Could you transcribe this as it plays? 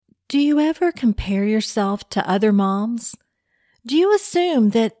Do you ever compare yourself to other moms? Do you assume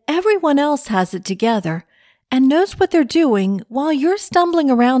that everyone else has it together and knows what they're doing while you're stumbling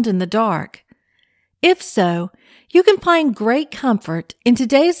around in the dark? If so, you can find great comfort in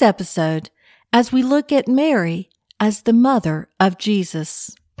today's episode as we look at Mary as the mother of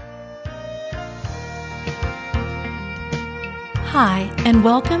Jesus. Hi, and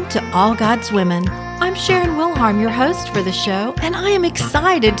welcome to All God's Women. I'm Sharon Wilharm, your host for the show, and I am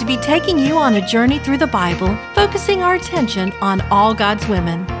excited to be taking you on a journey through the Bible, focusing our attention on all God's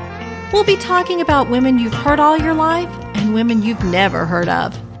women. We'll be talking about women you've heard all your life and women you've never heard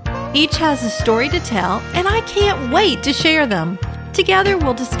of. Each has a story to tell, and I can't wait to share them. Together,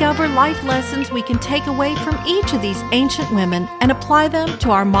 we'll discover life lessons we can take away from each of these ancient women and apply them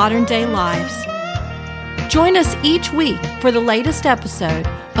to our modern-day lives. Join us each week for the latest episode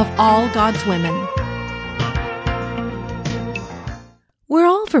of All God's Women. We're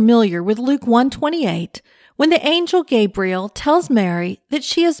all familiar with Luke 1:28, when the angel Gabriel tells Mary that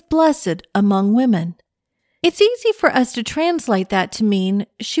she is blessed among women. It's easy for us to translate that to mean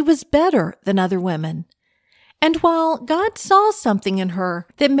she was better than other women. And while God saw something in her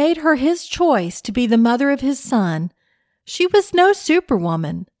that made her his choice to be the mother of his son, she was no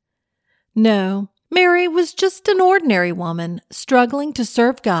superwoman. No, Mary was just an ordinary woman struggling to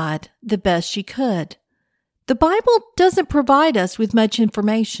serve God the best she could. The Bible doesn't provide us with much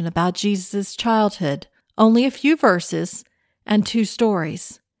information about Jesus' childhood, only a few verses and 2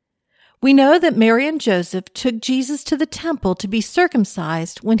 stories. We know that Mary and Joseph took Jesus to the temple to be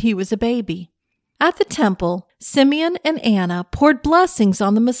circumcised when he was a baby. At the temple, Simeon and Anna poured blessings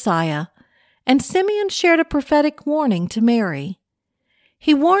on the Messiah, and Simeon shared a prophetic warning to Mary.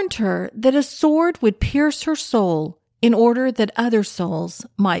 He warned her that a sword would pierce her soul in order that other souls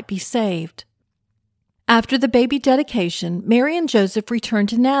might be saved. After the baby dedication, Mary and Joseph returned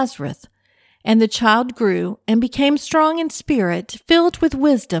to Nazareth, and the child grew and became strong in spirit, filled with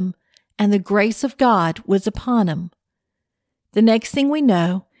wisdom, and the grace of God was upon him. The next thing we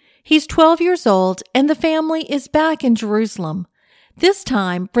know, he's 12 years old, and the family is back in Jerusalem, this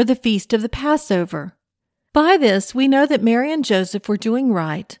time for the feast of the Passover. By this, we know that Mary and Joseph were doing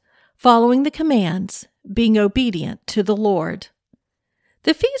right, following the commands, being obedient to the Lord.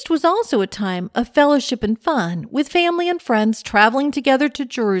 The feast was also a time of fellowship and fun, with family and friends traveling together to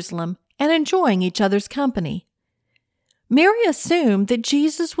Jerusalem and enjoying each other's company. Mary assumed that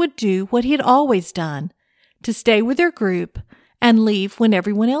Jesus would do what he had always done, to stay with their group and leave when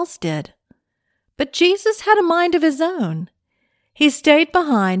everyone else did. But Jesus had a mind of his own. He stayed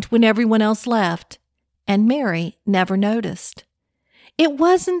behind when everyone else left, and Mary never noticed. It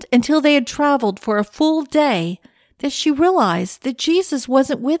wasn't until they had traveled for a full day that she realized that Jesus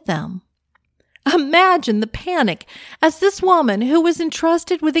wasn't with them. Imagine the panic as this woman who was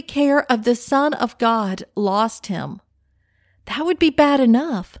entrusted with the care of the Son of God lost him. That would be bad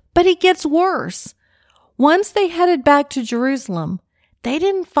enough, but it gets worse. Once they headed back to Jerusalem, they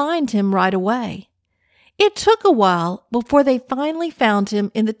didn't find him right away. It took a while before they finally found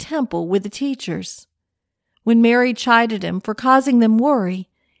him in the temple with the teachers. When Mary chided him for causing them worry,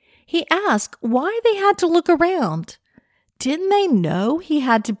 he asked why they had to look around. Didn't they know he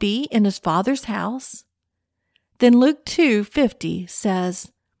had to be in his Father's house? Then Luke 2:50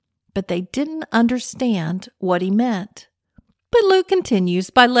 says, but they didn't understand what he meant. But Luke continues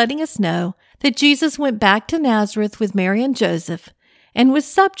by letting us know that Jesus went back to Nazareth with Mary and Joseph and was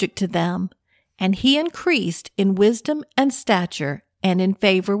subject to them, and he increased in wisdom and stature and in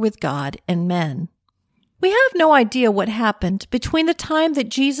favor with God and men. We have no idea what happened between the time that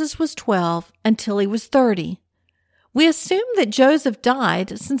Jesus was 12 until he was 30. We assume that Joseph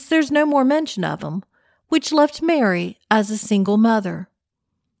died since there's no more mention of him, which left Mary as a single mother.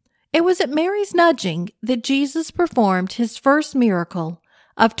 It was at Mary's nudging that Jesus performed his first miracle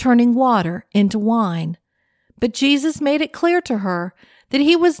of turning water into wine, but Jesus made it clear to her that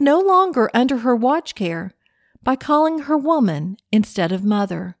he was no longer under her watch care by calling her woman instead of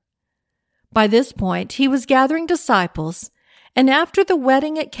mother. By this point, he was gathering disciples, and after the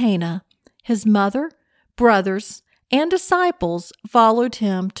wedding at Cana, his mother, brothers, and disciples followed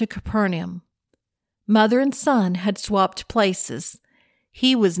him to Capernaum. Mother and son had swapped places.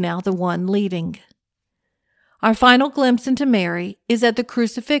 He was now the one leading. Our final glimpse into Mary is at the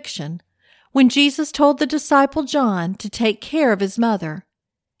crucifixion, when Jesus told the disciple John to take care of his mother,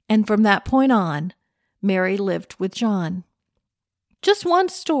 and from that point on, Mary lived with John. Just one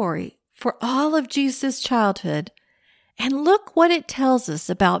story for all of Jesus' childhood, and look what it tells us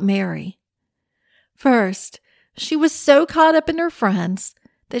about Mary. First, she was so caught up in her friends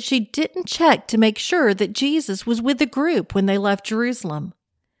that she didn't check to make sure that Jesus was with the group when they left Jerusalem.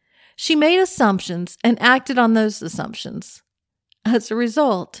 She made assumptions and acted on those assumptions. As a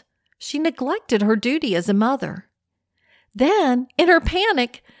result, she neglected her duty as a mother. Then, in her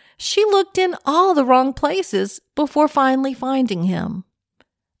panic, she looked in all the wrong places before finally finding him.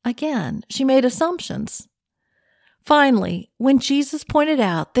 Again, she made assumptions. Finally, when Jesus pointed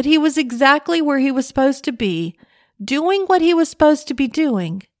out that he was exactly where he was supposed to be, doing what he was supposed to be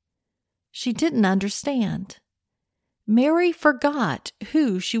doing, she didn't understand. Mary forgot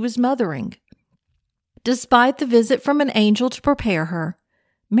who she was mothering. Despite the visit from an angel to prepare her,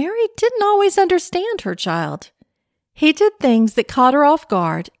 Mary didn't always understand her child. He did things that caught her off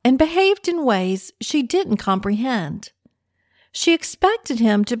guard and behaved in ways she didn't comprehend. She expected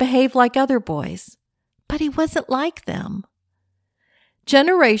him to behave like other boys, but he wasn't like them.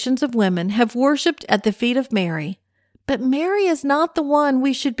 Generations of women have worshipped at the feet of Mary, but Mary is not the one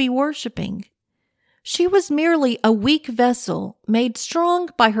we should be worshiping. She was merely a weak vessel made strong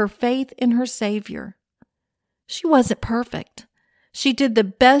by her faith in her Savior. She wasn't perfect. She did the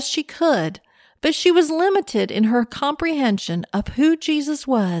best she could, but she was limited in her comprehension of who Jesus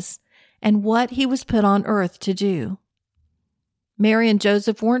was and what he was put on earth to do. Mary and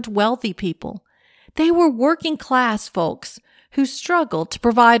Joseph weren't wealthy people. They were working class folks who struggled to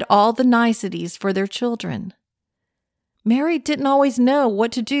provide all the niceties for their children. Mary didn't always know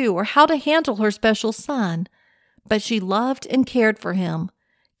what to do or how to handle her special son, but she loved and cared for him,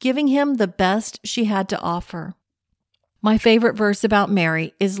 giving him the best she had to offer. My favorite verse about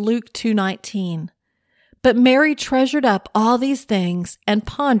Mary is Luke 2:19. But Mary treasured up all these things and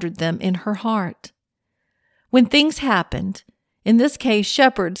pondered them in her heart. When things happened, in this case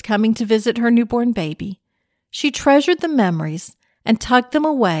shepherds coming to visit her newborn baby, she treasured the memories and tucked them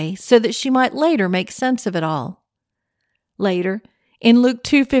away so that she might later make sense of it all. Later, in Luke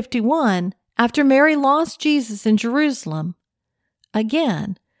 2:51, after Mary lost Jesus in Jerusalem,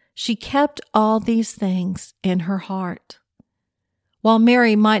 again, she kept all these things in her heart. While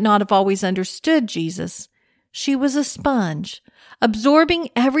Mary might not have always understood Jesus, she was a sponge, absorbing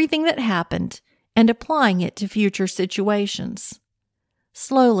everything that happened and applying it to future situations.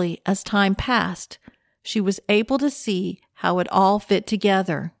 Slowly, as time passed, she was able to see how it all fit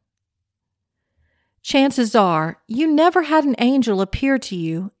together. Chances are you never had an angel appear to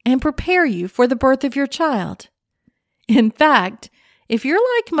you and prepare you for the birth of your child. In fact, if you're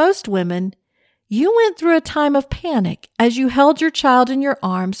like most women, you went through a time of panic as you held your child in your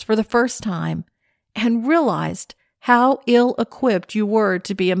arms for the first time and realized how ill-equipped you were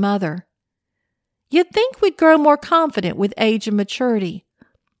to be a mother. You'd think we'd grow more confident with age and maturity,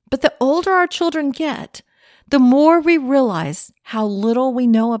 but the older our children get, the more we realize how little we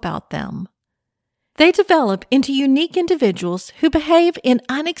know about them. They develop into unique individuals who behave in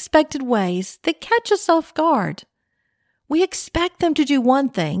unexpected ways that catch us off guard. We expect them to do one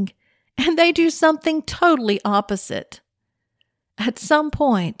thing, and they do something totally opposite. At some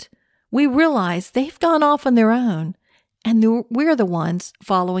point, we realize they've gone off on their own, and we're the ones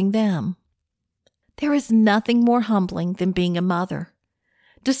following them. There is nothing more humbling than being a mother.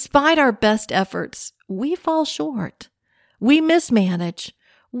 Despite our best efforts, we fall short. We mismanage.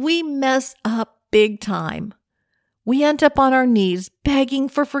 We mess up big time. We end up on our knees begging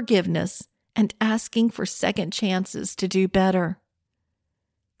for forgiveness and asking for second chances to do better.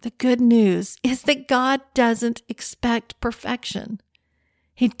 The good news is that God doesn't expect perfection.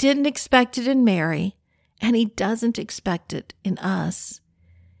 He didn't expect it in Mary, and He doesn't expect it in us.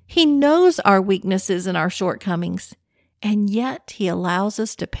 He knows our weaknesses and our shortcomings, and yet He allows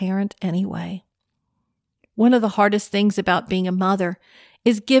us to parent anyway. One of the hardest things about being a mother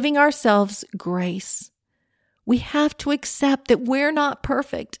is giving ourselves grace. We have to accept that we're not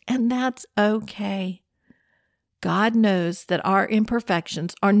perfect, and that's okay. God knows that our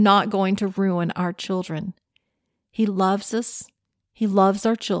imperfections are not going to ruin our children. He loves us, He loves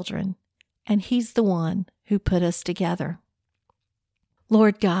our children, and He's the one who put us together.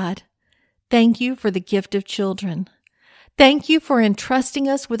 Lord God, thank You for the gift of children. Thank You for entrusting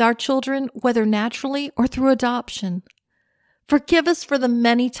us with our children, whether naturally or through adoption. Forgive us for the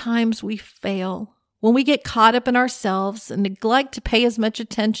many times we fail, when we get caught up in ourselves and neglect to pay as much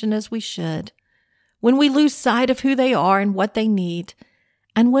attention as we should, when we lose sight of who they are and what they need,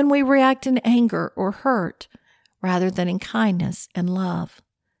 and when we react in anger or hurt rather than in kindness and love.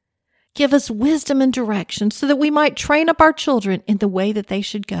 Give us wisdom and direction so that we might train up our children in the way that they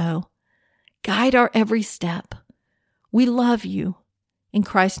should go. Guide our every step. We love You. In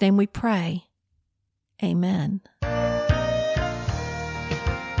Christ's name we pray. Amen.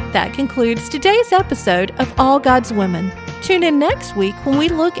 That concludes today's episode of All God's Women. Tune in next week when we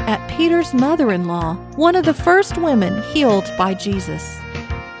look at Peter's mother-in-law, one of the first women healed by Jesus.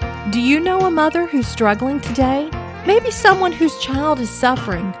 Do you know a mother who's struggling today? Maybe someone whose child is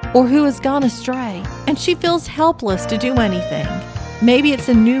suffering or who has gone astray, and she feels helpless to do anything. Maybe it's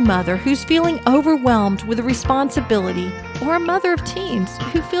a new mother who's feeling overwhelmed with a responsibility, or a mother of teens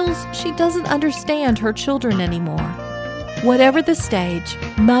who feels she doesn't understand her children anymore. Whatever the stage,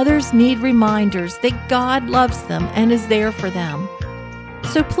 mothers need reminders that God loves them and is there for them.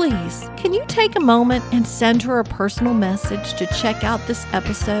 So please, can you take a moment and send her a personal message to check out this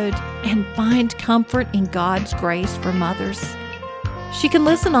episode and find comfort in God's grace for mothers? She can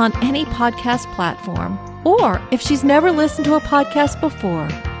listen on any podcast platform, or if she's never listened to a podcast before,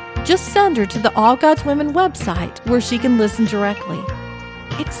 just send her to the All God's Women website where she can listen directly.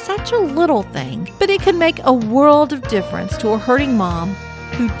 It's such a little thing, but it can make a world of difference to a hurting mom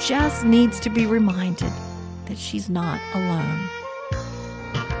who just needs to be reminded that she's not alone.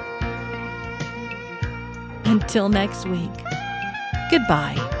 Until next week,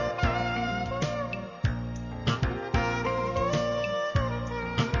 goodbye.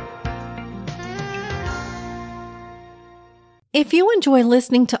 If you enjoy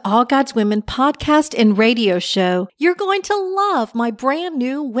listening to All God's Women podcast and radio show, you're going to love my brand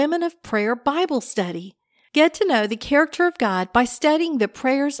new Women of Prayer Bible study. Get to know the character of God by studying the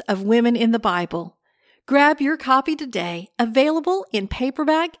prayers of women in the Bible. Grab your copy today, available in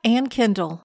paperback and Kindle.